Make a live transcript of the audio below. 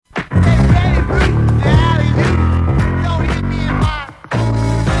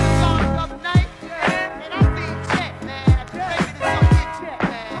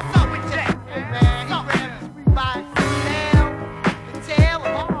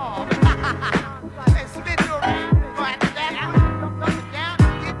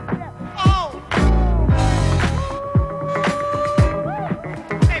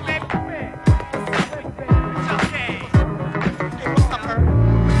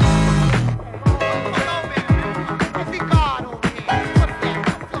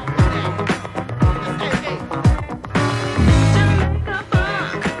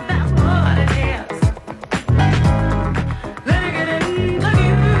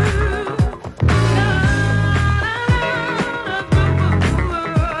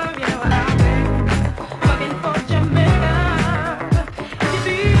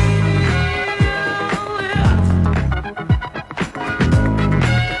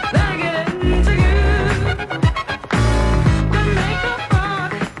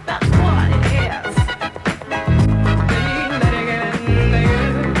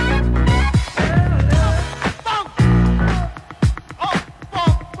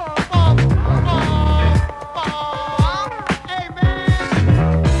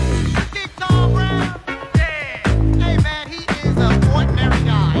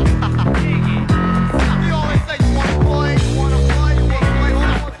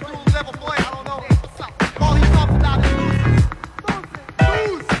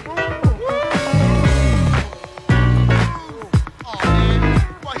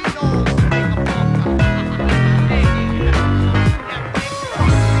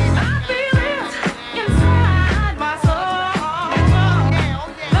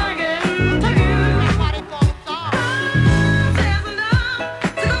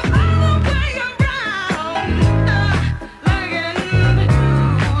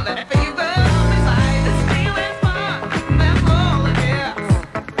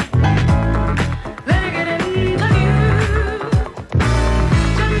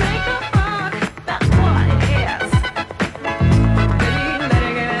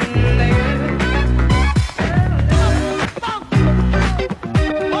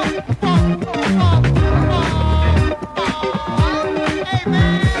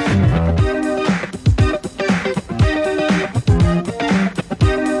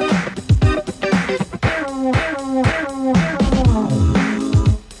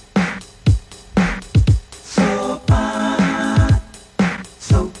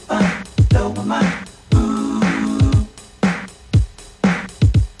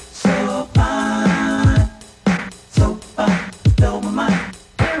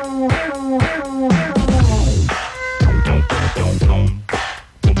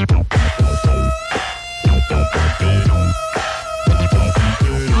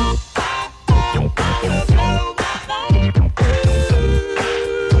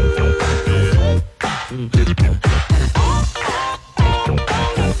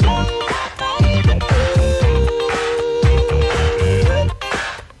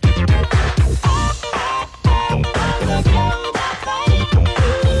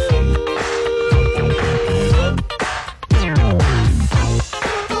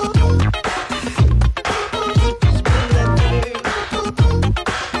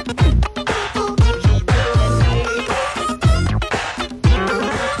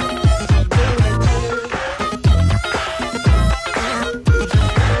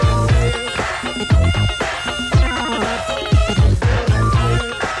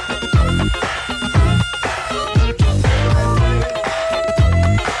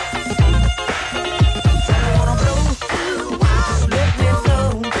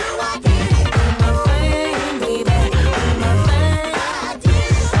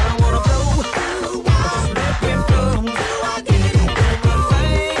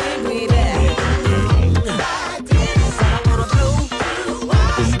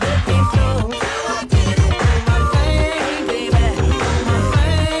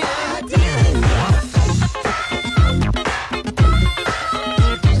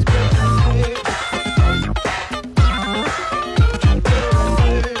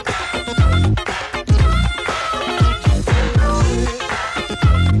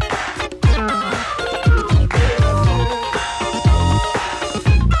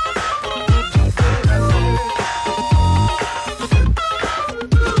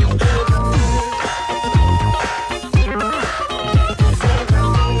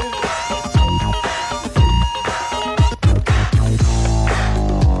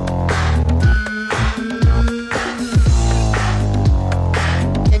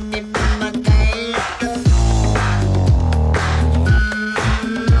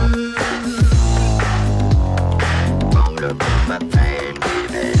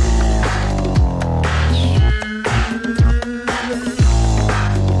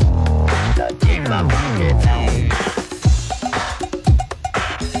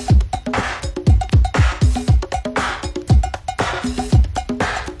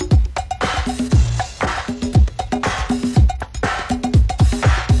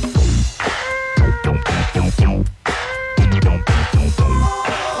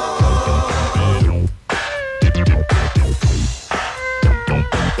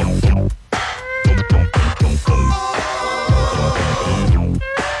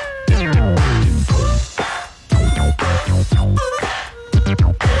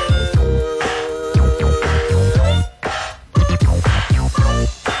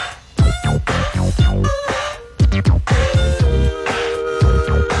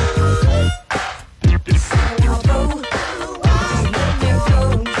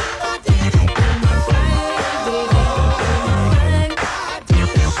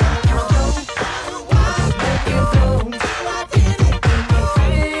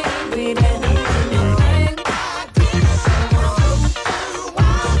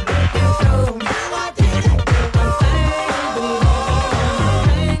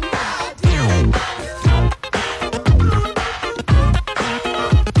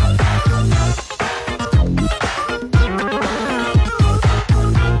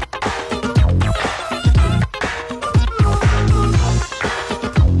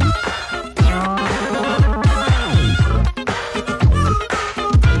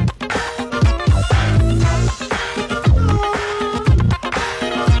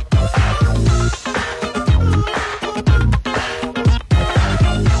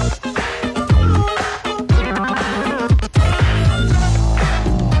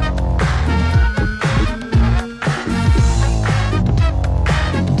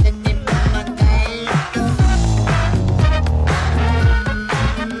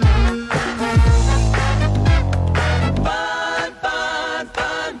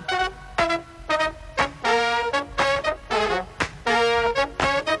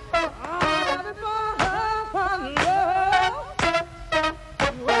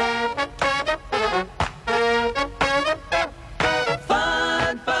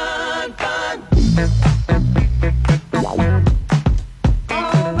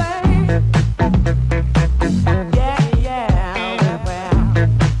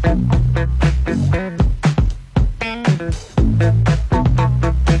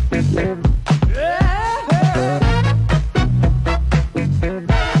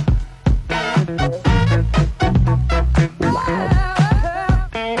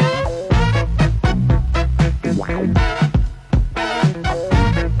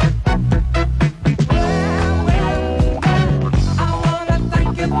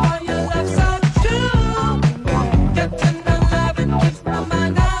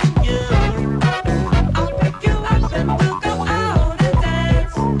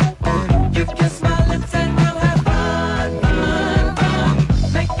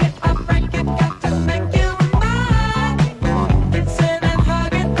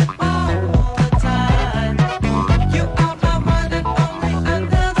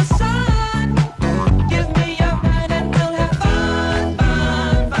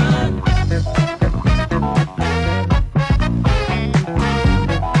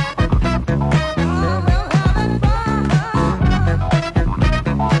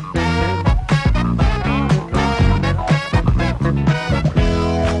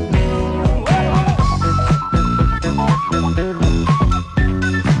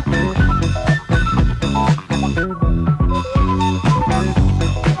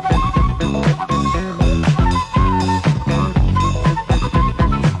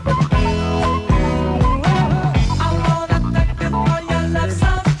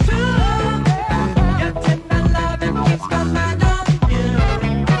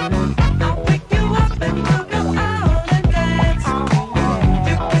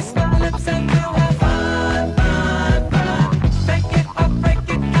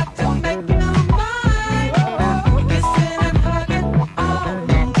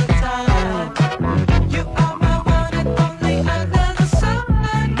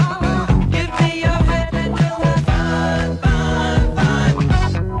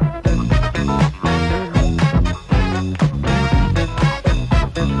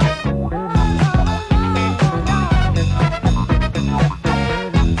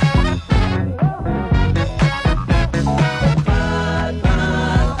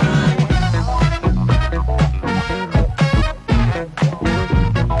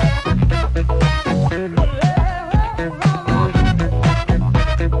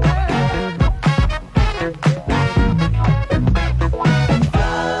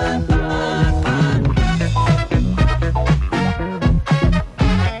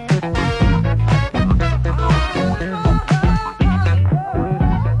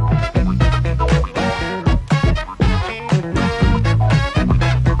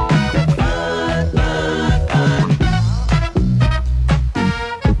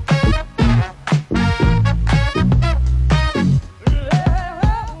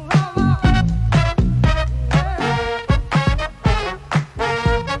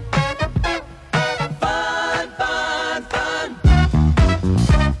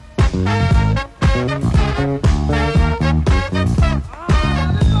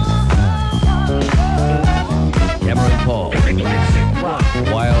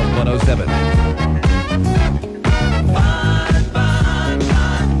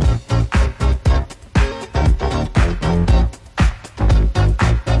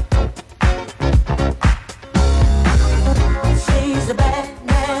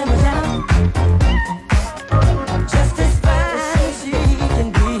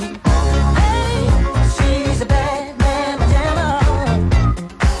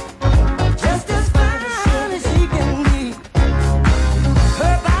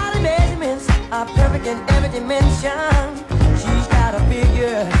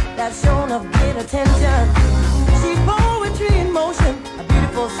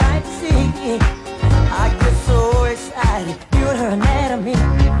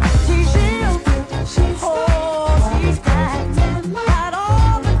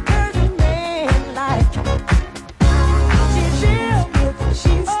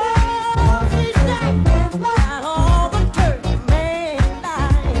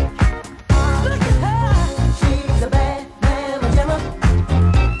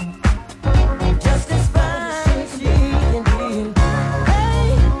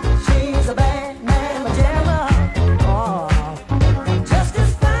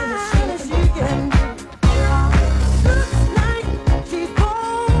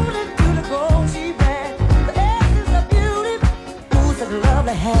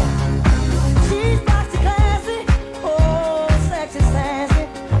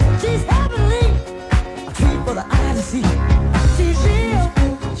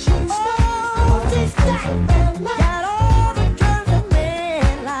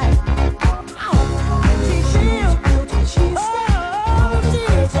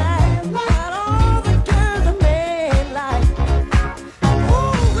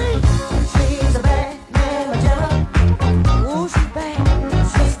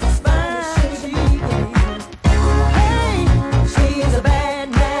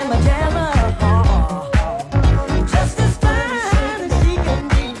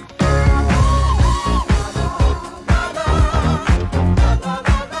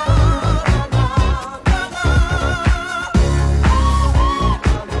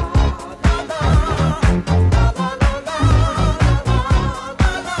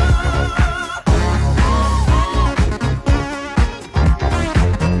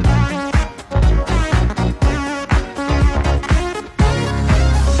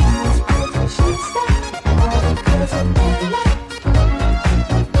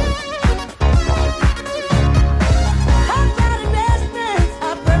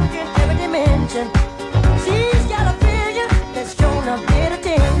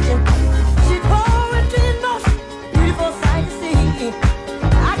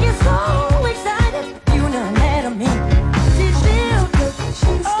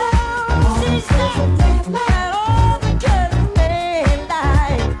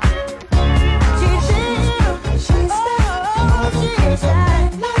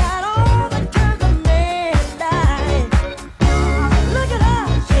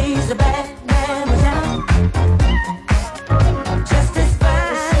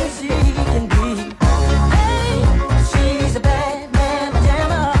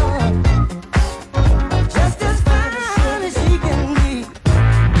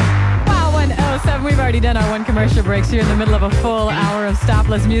Breaks here in the middle of a full hour of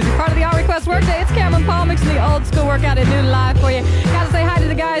stopless music. Part of the All Request Workday. It's Cameron Paul mixing the old school workout at noon live for you. Gotta say hi to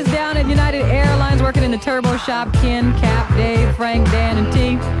the guys down at United Airlines working in the turbo shop. Ken, Cap, Dave, Frank, Dan, and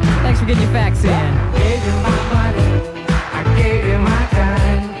T. Thanks for getting your facts in. I gave you my money. I gave you my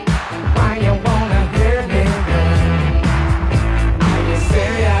time. Why you wanna hurt me, girl? Are you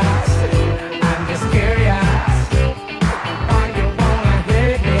serious? I'm just curious. Why you wanna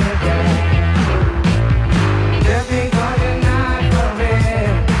hurt me, girl? Just because you're not for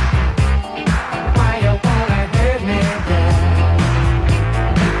real. Why you wanna hurt me, girl?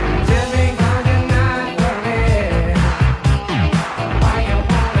 Just because you're not for real. Why you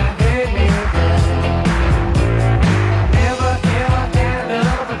wanna hurt me, girl?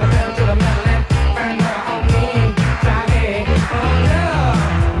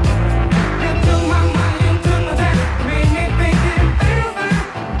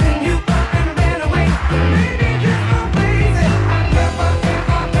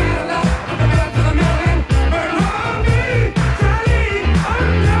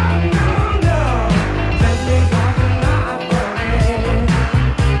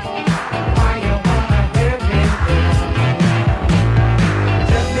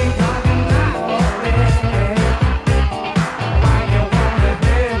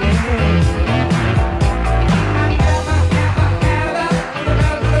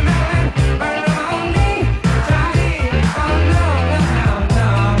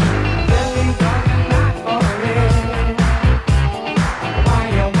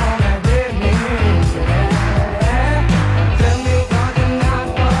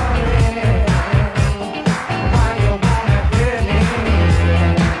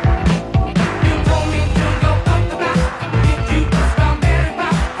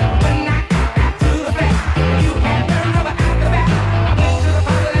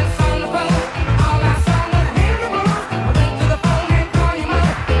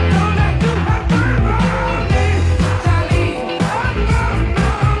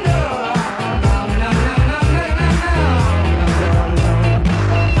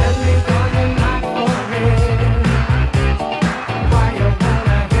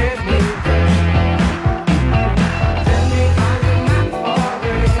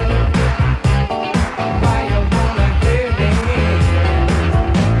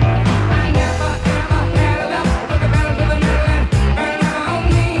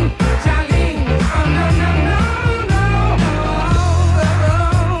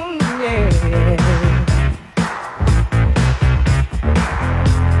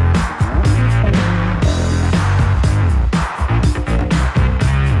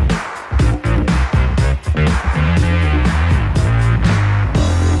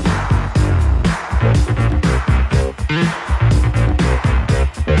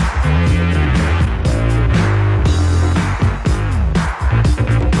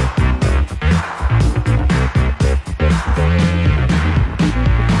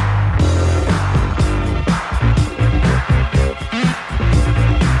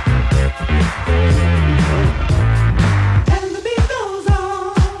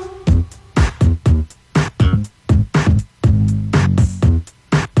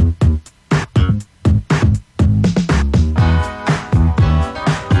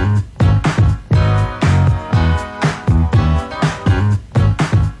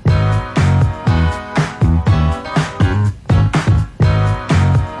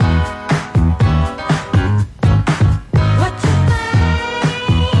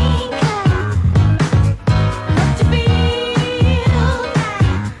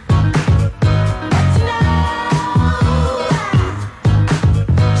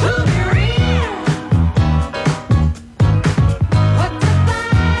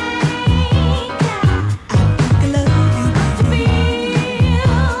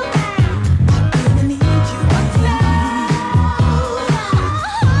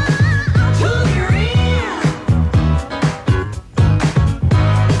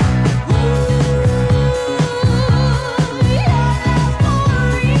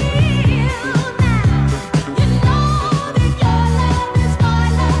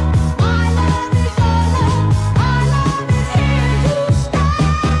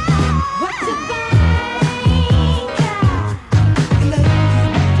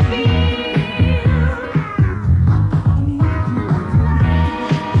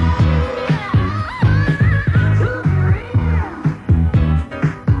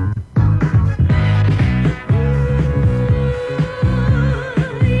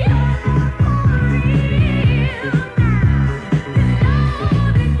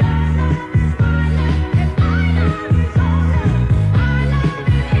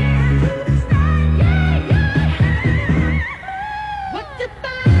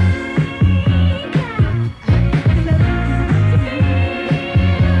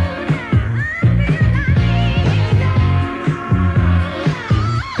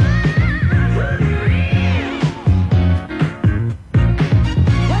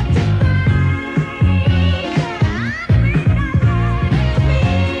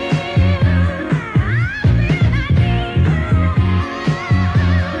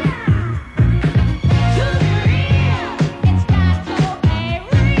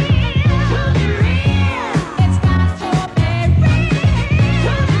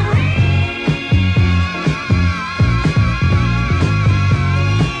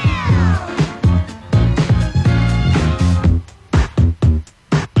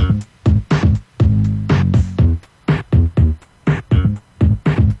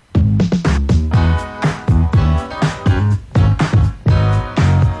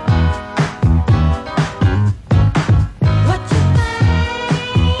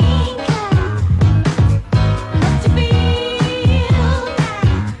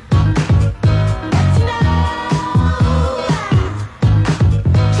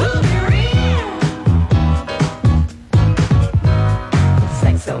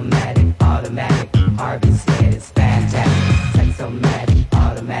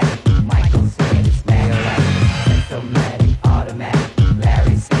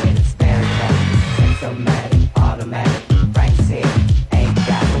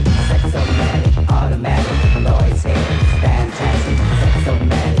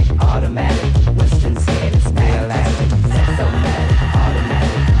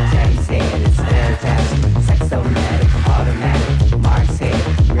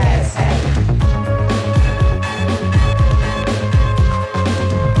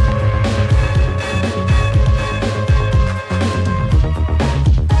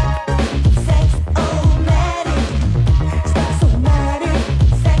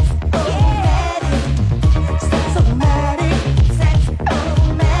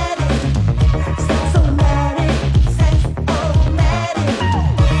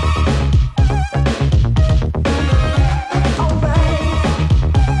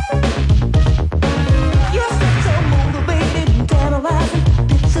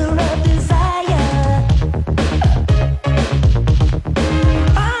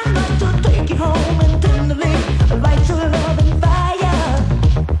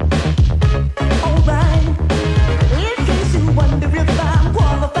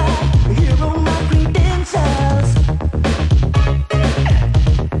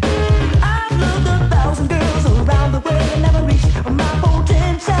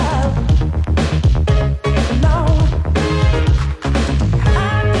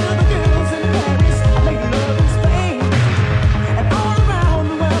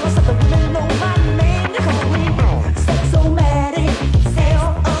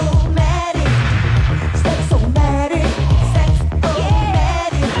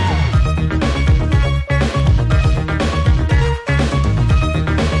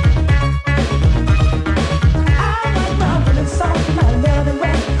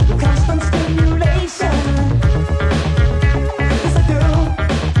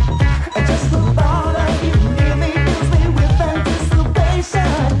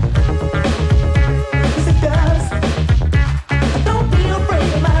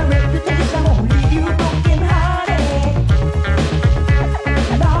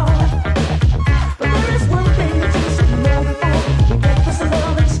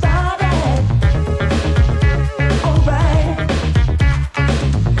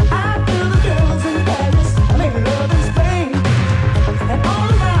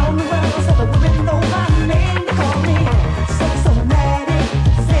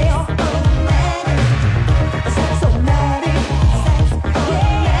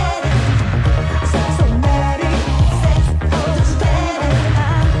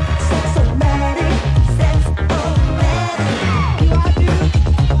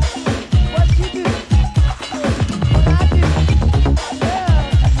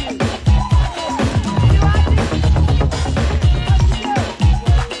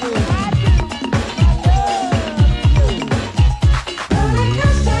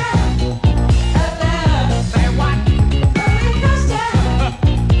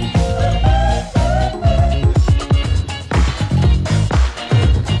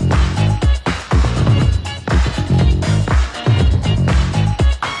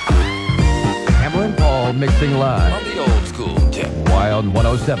 mixing live. On the old school tip. Wild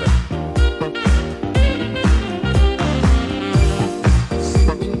 107.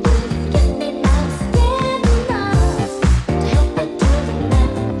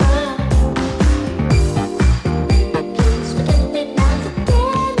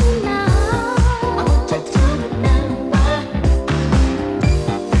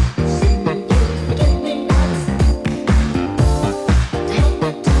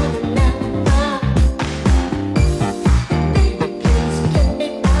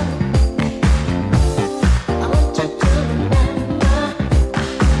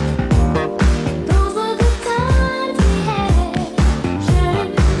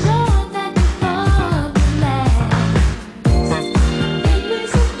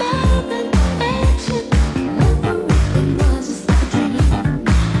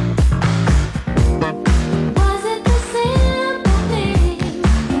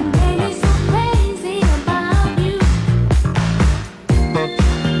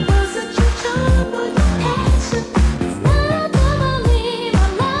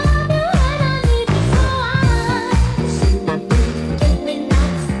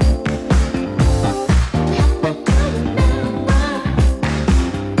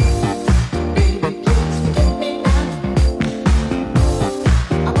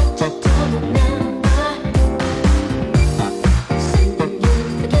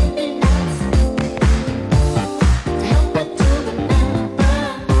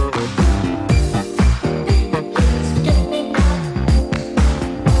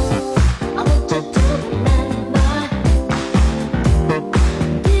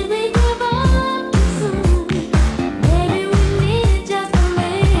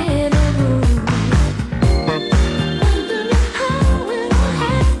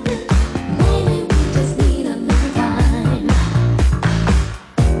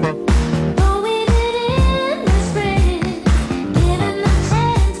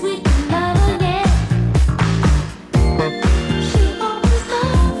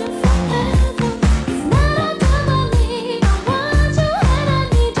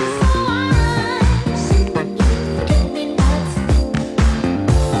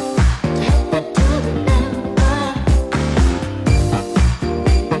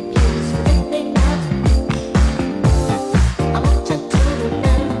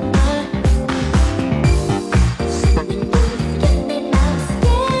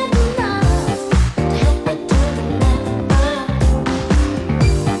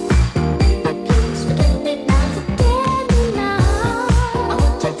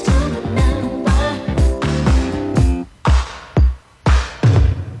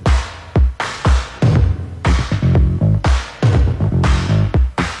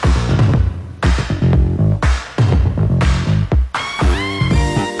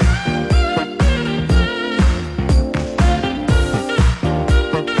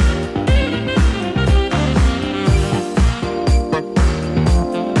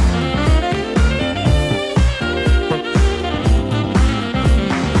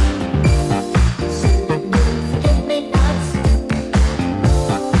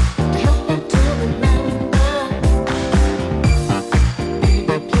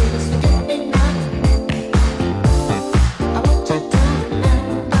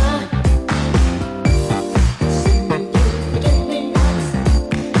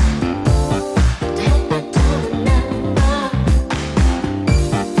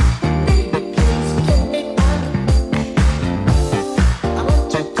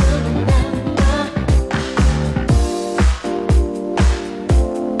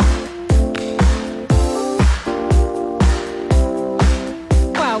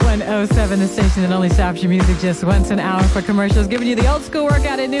 The station that only stops your music just once an hour for commercials, giving you the old school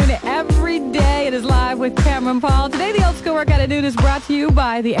workout at noon every day. It is live with Cameron Paul. Today, the old school workout at noon is brought to you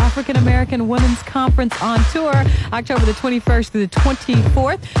by the African American Women's Conference on Tour, October the 21st through the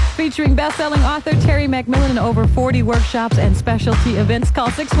 24th, featuring best-selling author Terry McMillan and over 40 workshops and specialty events. Call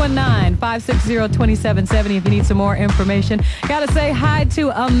 619-560-2770 if you need some more information. Got to say hi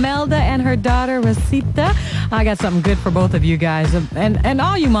to Imelda and her daughter Rosita. I got something good for both of you guys, and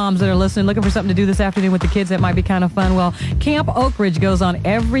all you moms that are listening, looking for something to do this afternoon with the kids that might be kind of fun. Well, Camp Oak Ridge goes on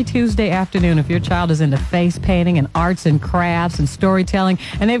every Tuesday afternoon. If your child is into face painting and arts and crafts and storytelling,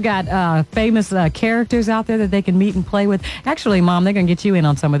 and they've got famous characters out there that they can meet and play with. Actually, Mom, they're going to get you in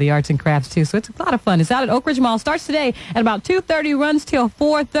on some of the arts and crafts too, so it's a lot of fun. It's out at Oak Ridge Mall. Starts today at about 2:30, runs till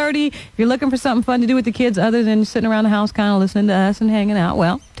 4:30. If you're looking for something fun to do with the kids other than sitting around the house kind of listening to us and hanging out,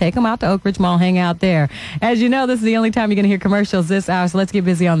 well, take them out to Oak Ridge Mall, hang out there. As you know, this is the only time you're going to hear commercials this hour, so let's get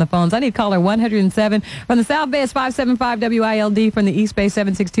busy on the phones. I need caller 107. From the South Bay, it's 575 WILD. From the East Bay,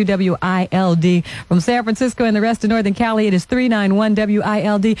 762 WILD. From San Francisco and the rest of Northern Cali, it is 391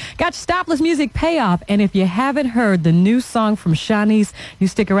 WILD. Got your Stopless Music Payoff, and if you haven't heard the new song from Shanice, you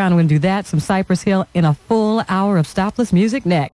stick around. We're going to do that, some Cypress Hill, in a full hour of Stopless Music next.